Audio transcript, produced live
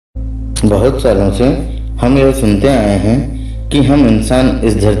बहुत सालों से हम यह सुनते आए हैं कि हम इंसान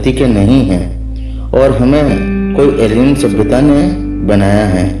इस धरती के नहीं हैं और हमें कोई एलियन सभ्यता ने बनाया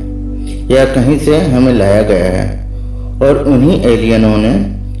है या कहीं से हमें लाया गया है और उन्हीं एलियनों ने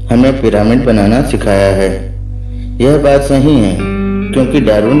हमें पिरामिड बनाना सिखाया है। यह बात सही है क्योंकि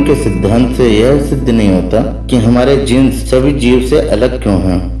डार्विन के सिद्धांत से यह सिद्ध नहीं होता कि हमारे जीन्स सभी जीव से अलग क्यों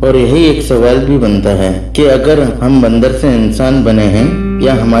हैं। और यही एक सवाल भी बनता है कि अगर हम बंदर से इंसान बने हैं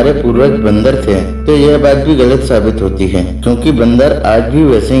या हमारे पूर्वज बंदर थे तो यह बात भी गलत साबित होती है, क्योंकि बंदर आज भी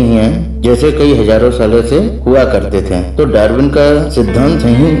वैसे ही हैं जैसे कई हजारों सालों से हुआ करते थे। तो डार्विन का सिद्धांत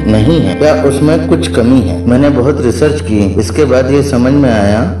सही नहीं है या उसमें कुछ कमी है। मैंने बहुत रिसर्च की, इसके बाद ये समझ में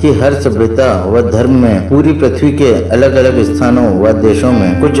आया कि हर सभ्यता व धर्म में पूरी पृथ्वी के अलग अलग स्थानों व देशों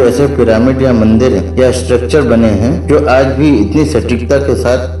में कुछ ऐसे पिरामिड या मंदिर या स्ट्रक्चर बने हैं जो आज भी इतनी सटीकता के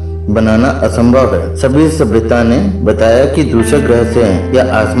साथ बनाना असंभव है। सभी सभ्यता ने बताया कि दूसरे ग्रह से या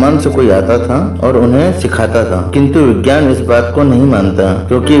आसमान से कोई आता था और उन्हें सिखाता था, किंतु विज्ञान इस बात को नहीं मानता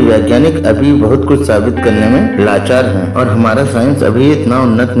क्योंकि वैज्ञानिक अभी बहुत कुछ साबित करने में लाचार हैं और हमारा साइंस अभी इतना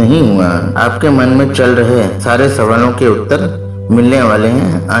उन्नत नहीं हुआ है। आपके मन में चल रहे सारे सवालों के उत्तर मिलने वाले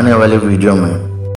हैं आने वाले वीडियो में।